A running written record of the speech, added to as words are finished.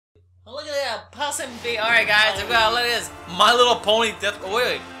Puss and B. Alright, guys, we gotta look at this. My Little Pony Death. Oh,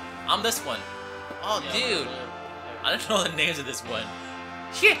 wait. I'm this one. Oh, yeah, dude. I don't know the names of this one.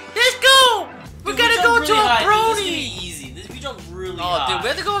 Shit, let's go! We gotta go to a brony! This is easy. We jump really high. Oh, dude, we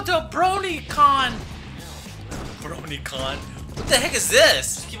have to go to a brony con. Brony con? What the heck is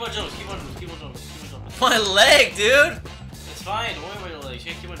this? Just keep on jumping, keep on jumping. My leg, dude! It's fine, don't worry about your legs.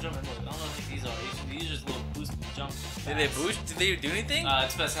 Keep on jumping. I don't know what these are. These are just little boost jump. Did they boost? Did they do anything?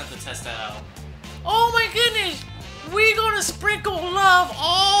 It's best not to test that out. Oh my goodness! We're gonna sprinkle love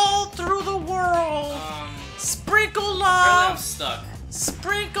all through the world! Sprinkle love! Apparently I'm stuck.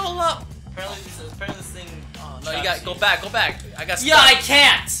 Sprinkle love! Apparently this thing... Oh, no, you got go back. I got stuck. Yeah, I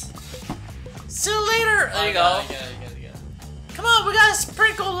can't! See you later! There you go. I get it. Come on, we gotta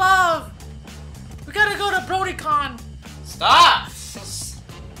sprinkle love! We gotta go to BrodyCon! Stop!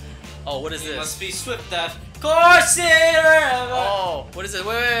 Oh, what is this? Must be swift death. Corsair! Oh, what is it?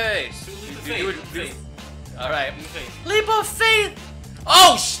 Wait. Leap of faith. Alright. Leap of faith!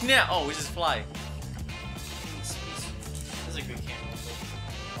 Oh, snap! Oh, we just fly. That's a good camera.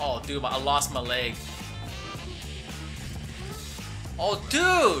 Oh, dude, I lost my leg. Oh,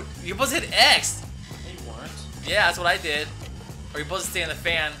 dude! You're supposed to hit X! You weren't. Yeah, that's what I did. Or you're supposed to stay in the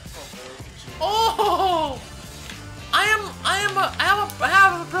fan. Oh! I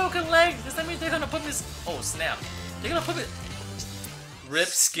have a broken leg. Does that mean they're gonna put me? Oh snap! They're gonna put me. Rip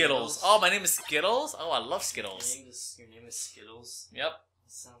Skittles. Oh, my name is Skittles. Oh, I love Skittles. Your name is Skittles. Yep.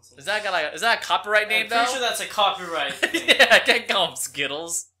 Sounds Is that a copyright name though? I'm pretty sure that's a copyright thing. Yeah, I can't call them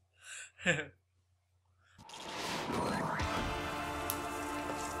Skittles.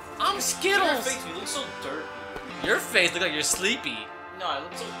 I'm Skittles. Your face, you look so dirty. Your face look like you're sleepy. No, I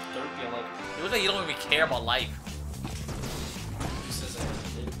look so dirty. I'm like. You look like you don't even care about life.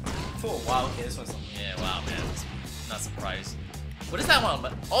 For a while, okay, this one's. Yeah, wow, man. Not surprised. What is that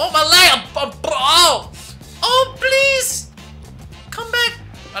one? Oh, my leg! Oh, please! Come back!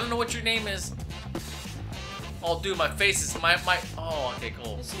 I don't know what your name is. Oh, dude, my face is my. Oh, okay,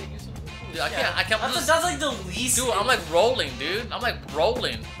 cool. Dude, I can't. That's like the least. Dude, I'm like rolling, dude. I'm like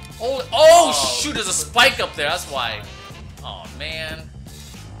rolling. Oh, shoot! There's a spike up there. That's why. Oh man.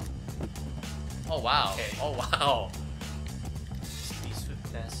 Oh wow. Okay. Oh wow.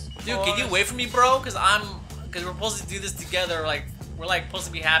 Dude, can you wait for me, bro? Cause we're supposed to do this together. Like we're like supposed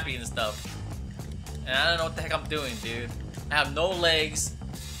to be happy and stuff. And I don't know what the heck I'm doing, dude. I have no legs.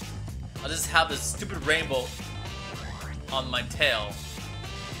 I just have this stupid rainbow on my tail.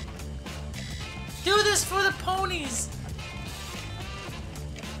 Do this for the ponies.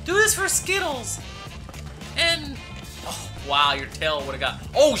 Do this for Skittles. And oh wow, your tail would have got.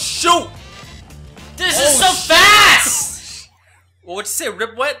 Oh shoot! This is so fast. Well, what'd you say?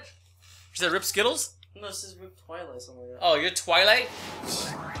 Rip what? You said rip Skittles? No, this is Rip Twilight somewhere. Oh, you're Twilight? I don't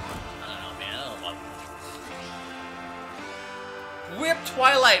know, man. I don't know about Rip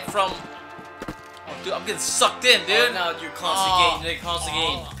Twilight from. Oh, dude, I'm getting sucked in, dude. Oh, now you're constantly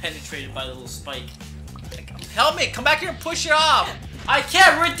getting penetrated by the little spike. Help me! Come back here and push it off! I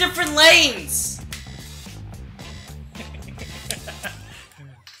can't. We're in different lanes.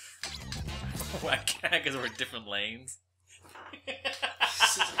 I can't because we're in different lanes.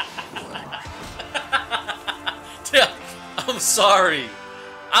 Dude, I'm sorry.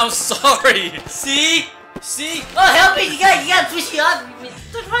 I'm sorry. See? Oh, help me! You gotta push me off.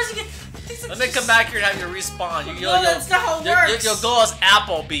 Let me come back here and have you respawn. No, that's not how it works. You'll go as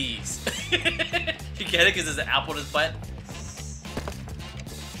Applebee's. You get it? Because there's an apple in his butt?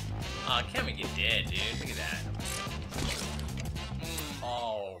 Oh, can't make it dead, dude. Look at that.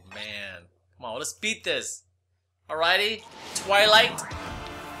 Oh, man. Come on, let's beat this. Alrighty? Twilight.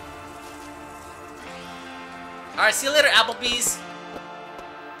 Alright, see you later, Applebee's.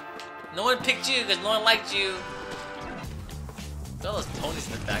 No one picked you because no one liked you. Look at all those ponies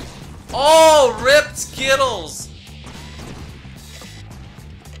in the back. Oh, ripped Skittles!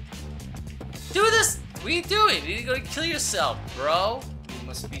 Do this! What are you doing? You need to go kill yourself, bro. You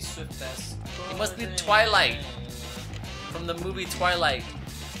must be swift as. You must be Twilight. From the movie Twilight.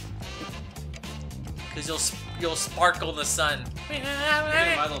 Because you'll sparkle in the sun.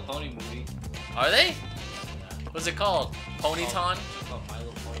 My Little Pony movie. Are they? What's it called? Ponyton? It's called My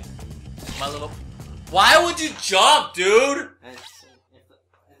Little Pony. My Little... Why would you jump, dude?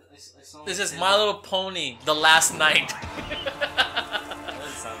 This is My Little Pony, The Last Night.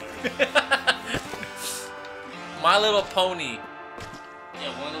 My Little Pony.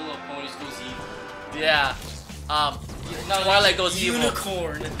 Yeah, one of the little ponies goes evil. Yeah. Twilight goes evil.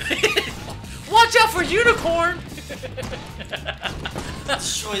 Unicorn. Watch out for Unicorn!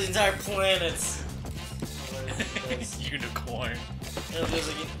 Destroys entire planets. Unicorn.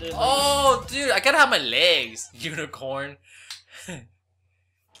 Oh, dude, I gotta have my legs. Unicorn.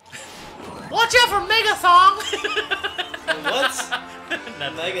 Watch out for Megathong! What?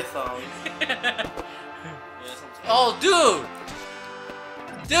 Megathong. Oh, dude!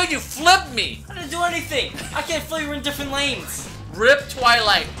 Dude, you flipped me! I didn't do anything! I can't feel you're in different lanes! Rip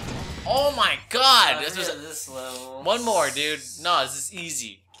Twilight! Oh my god! This was this level. one more, dude. No, this is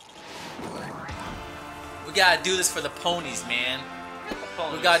easy. We gotta do this for the ponies, man.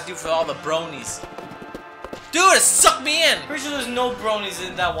 We gotta do it for all the bronies. Dude, it sucked me in! Pretty sure there's no bronies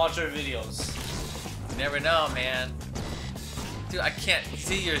in that watch our videos. You never know, man. Dude, I can't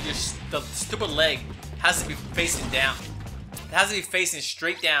see the stupid leg has to be facing down. It has to be facing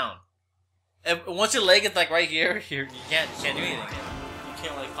straight down. And once your leg is like right here, you can't do anything. You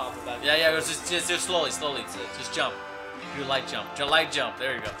can't like pop it back. Yeah, just slowly. Just jump. Do a light jump. Do a light jump.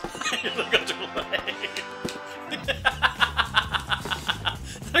 There you go. Look at your leg.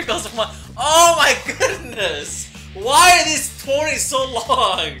 There goes one. Oh my goodness! Why are these 20s so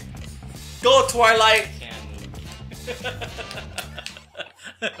long? Go Twilight. Can't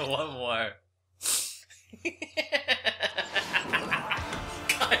move. One more.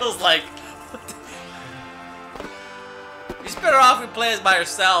 Kyle's like, what the? It's better off we play this by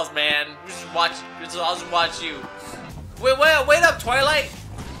ourselves, man. We just watch. I'll just watch you. Wait up, Twilight.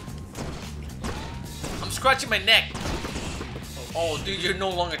 I'm scratching my neck. Oh, dude, you're no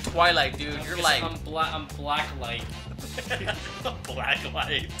longer Twilight, dude. You're like I'm black light. Black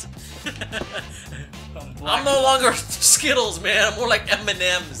light. I'm I'm no longer Skittles, man. I'm more like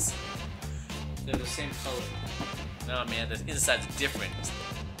M&M's. They're the same color. No, man, the inside's different.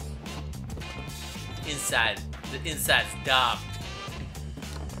 The inside's dark.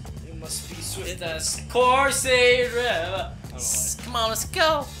 You must be swift as Corsair River. Come on, let's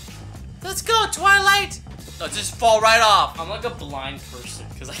go. Let's go, Twilight. No, just fall right off. I'm like a blind person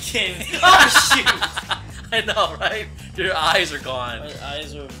because I can't. Oh shoot! I know, right? Your eyes are gone. My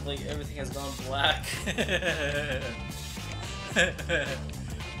eyes are like everything has gone black.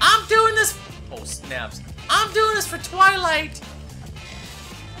 I'm doing this. Oh snaps! I'm doing this for Twilight.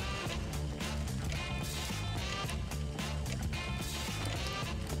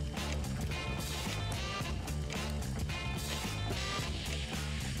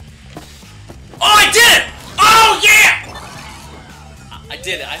 Oh, I did it! Oh yeah! I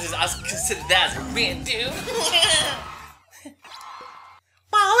did it. I considered that as a win, dude.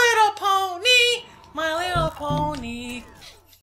 My little pony, my little pony.